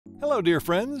Hello dear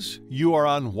friends, you are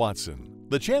on Watson,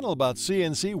 the channel about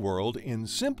CNC world in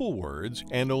simple words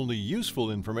and only useful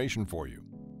information for you.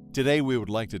 Today we would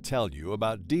like to tell you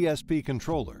about DSP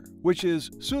controller, which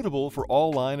is suitable for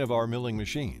all line of our milling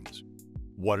machines.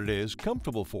 What it is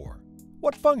comfortable for,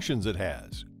 what functions it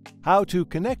has, how to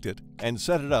connect it and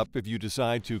set it up if you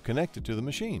decide to connect it to the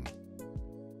machine.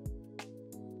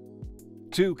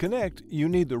 To connect, you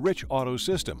need the Rich Auto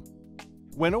system.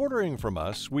 When ordering from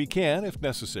us, we can, if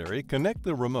necessary, connect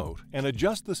the remote and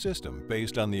adjust the system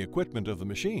based on the equipment of the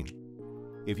machine.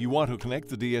 If you want to connect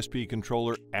the DSP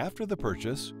controller after the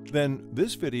purchase, then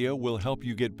this video will help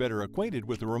you get better acquainted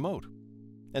with the remote.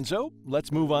 And so,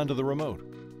 let's move on to the remote.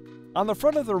 On the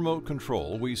front of the remote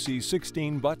control, we see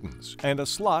 16 buttons and a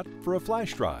slot for a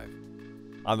flash drive.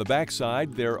 On the back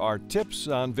side, there are tips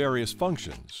on various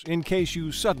functions in case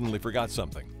you suddenly forgot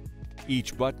something.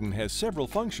 Each button has several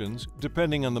functions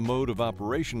depending on the mode of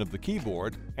operation of the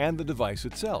keyboard and the device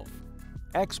itself.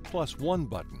 X+1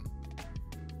 button.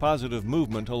 Positive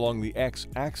movement along the X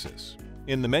axis.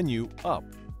 In the menu, up,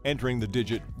 entering the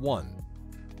digit 1.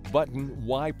 Button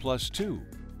Y+2.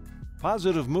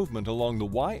 Positive movement along the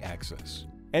Y axis.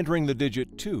 Entering the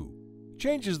digit 2.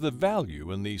 Changes the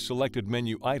value in the selected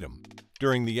menu item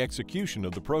during the execution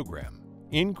of the program,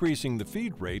 increasing the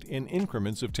feed rate in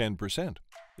increments of 10%.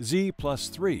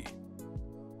 Z+3.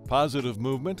 Positive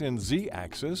movement in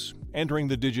Z-axis, entering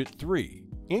the digit 3,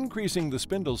 increasing the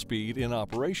spindle speed in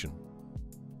operation.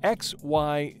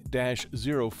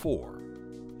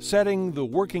 XY-04. Setting the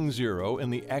working zero in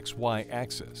the XY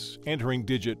axis, entering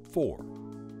digit 4.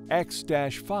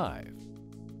 X-5.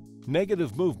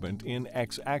 Negative movement in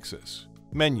X-axis.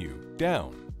 Menu,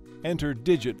 down, enter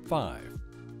digit 5.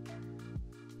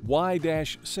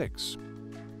 Y-6.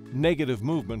 Negative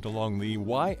movement along the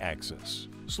Y-axis,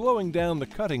 slowing down the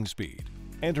cutting speed,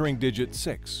 entering digit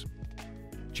 6.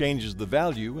 Changes the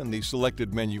value in the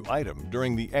selected menu item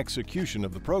during the execution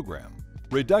of the program.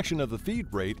 Reduction of the feed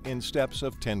rate in steps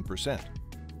of 10%.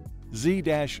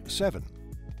 Z-7.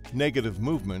 Negative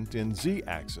movement in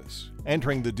Z-axis,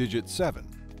 entering the digit 7.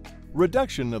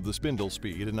 Reduction of the spindle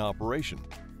speed in operation.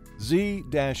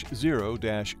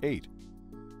 Z-0-8.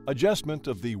 Adjustment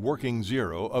of the working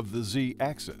zero of the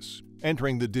Z-axis,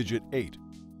 entering the digit 8.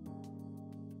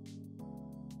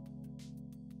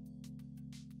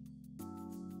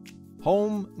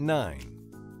 Home 9.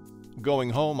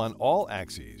 Going home on all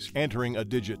axes, entering a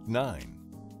digit 9.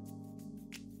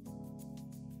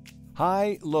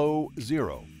 High-low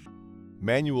 0.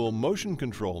 Manual motion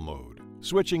control mode,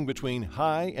 switching between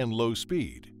high and low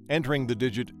speed, entering the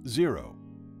digit 0.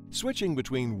 Switching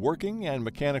between working and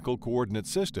mechanical coordinate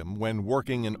system when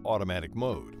working in automatic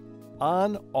mode.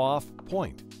 On-off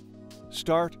point.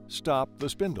 Start, stop the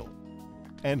spindle.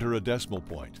 Enter a decimal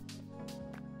point.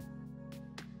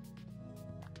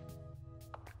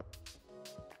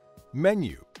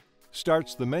 Menu.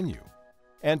 Starts the menu.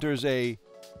 Enters a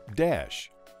dash.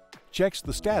 Checks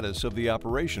the status of the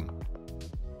operation.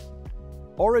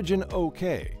 Origin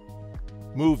OK.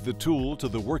 Move the tool to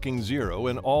the working zero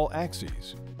in all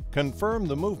axes. Confirm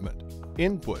the movement.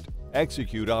 Input.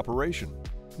 Execute operation.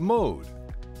 Mode.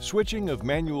 Switching of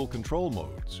manual control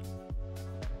modes.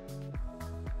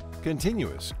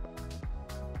 Continuous.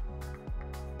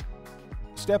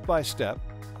 Step by step.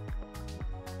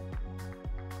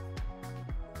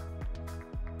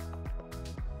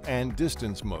 And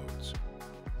distance modes.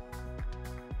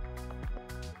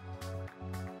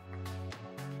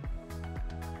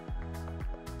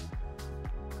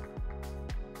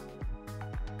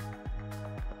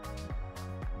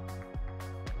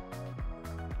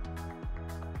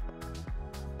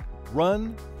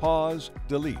 Run, pause,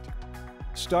 delete.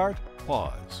 Start,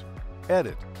 pause.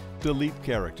 Edit, delete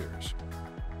characters.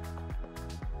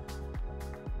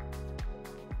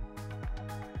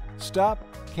 Stop,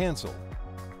 cancel.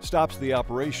 Stops the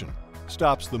operation,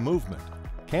 stops the movement,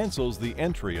 cancels the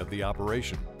entry of the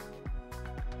operation.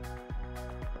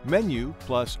 Menu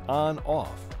plus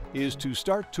on-off is to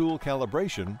start tool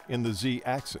calibration in the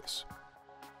Z-axis.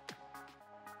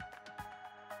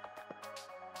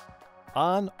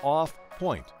 On-off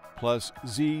point plus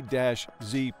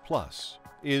Z-Z plus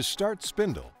is start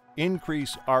spindle,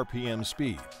 increase RPM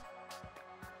speed.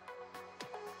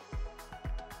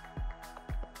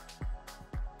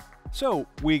 So,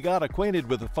 we got acquainted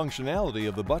with the functionality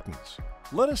of the buttons.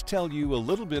 Let us tell you a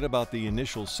little bit about the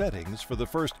initial settings for the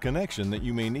first connection that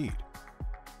you may need.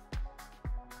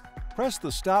 Press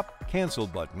the Stop Cancel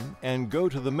button and go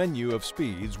to the menu of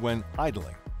speeds when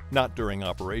idling, not during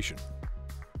operation.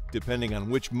 Depending on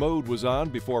which mode was on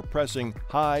before pressing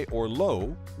high or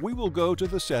low, we will go to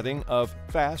the setting of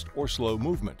fast or slow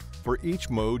movement. For each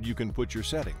mode, you can put your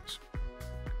settings.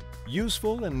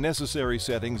 Useful and necessary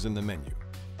settings in the menu.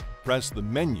 Press the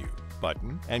Menu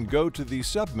button and go to the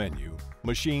sub-menu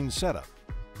Machine Setup,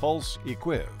 Pulse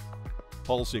Equiv,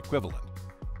 Pulse Equivalent.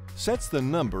 Sets the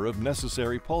number of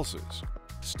necessary pulses,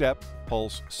 step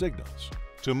pulse signals,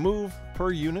 to move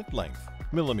per unit length,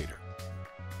 millimeter.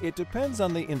 It depends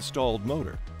on the installed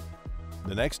motor.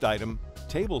 The next item,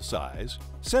 Table Size,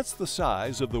 sets the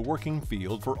size of the working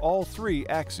field for all 3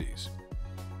 axes.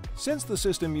 Since the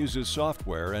system uses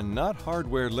software and not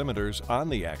hardware limiters on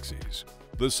the axes,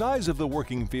 the size of the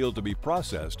working field to be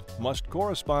processed must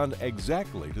correspond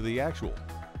exactly to the actual.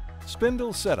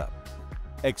 Spindle Setup,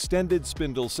 Extended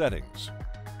Spindle Settings,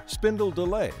 Spindle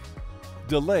Delay,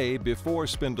 Delay before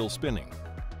spindle spinning,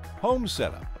 Home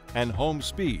Setup and Home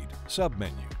Speed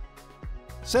submenu.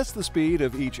 Sets the speed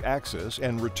of each axis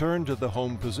and return to the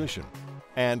home position,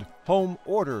 and Home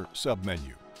Order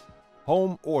submenu,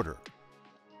 Home Order.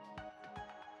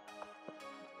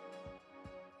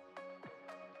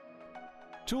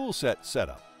 Tool Set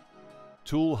Setup,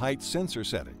 Tool Height Sensor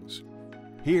Settings.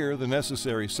 Here the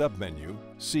necessary submenu,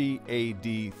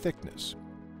 CAD Thickness.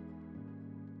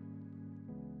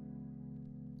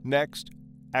 Next,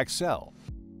 Accel.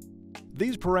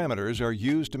 These parameters are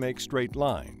used to make straight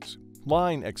lines,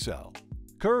 Line Accel,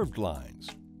 curved lines,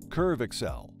 Curve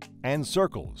Accel, and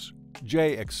circles,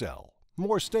 J Accel,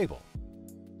 more stable.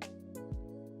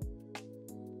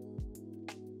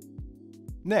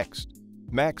 Next,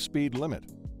 Max Speed Limit.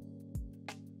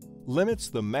 Limits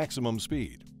the maximum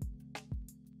speed.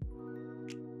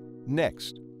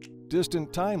 Next,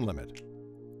 Distant Time Limit.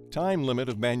 Time limit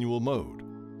of manual mode.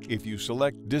 If you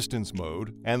select Distance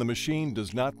mode and the machine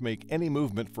does not make any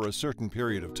movement for a certain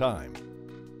period of time,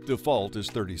 default is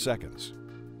 30 seconds.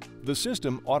 The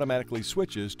system automatically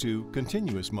switches to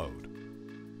Continuous mode.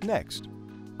 Next,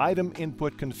 Item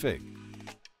Input Config.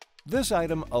 This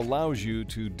item allows you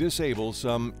to disable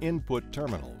some input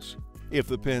terminals. If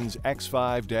the pins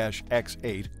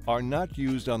X5-X8 are not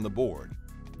used on the board,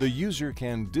 the user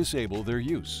can disable their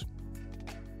use.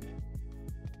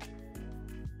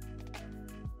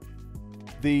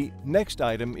 The next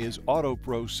item is Auto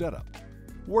Pro Setup,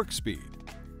 Work Speed,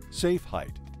 Safe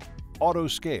Height, Auto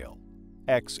Scale,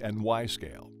 X and Y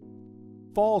Scale,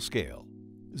 Fall Scale,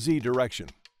 Z Direction,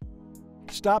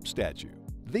 Stop Statue.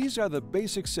 These are the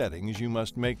basic settings you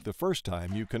must make the first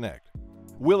time you connect.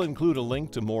 We'll include a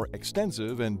link to more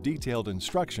extensive and detailed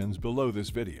instructions below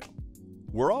this video.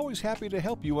 We're always happy to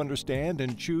help you understand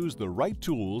and choose the right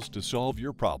tools to solve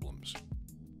your problems.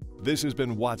 This has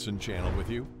been WATTSAN Channel with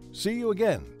you. See you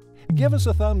again. Give us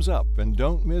a thumbs up and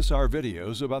don't miss our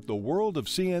videos about the world of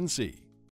CNC.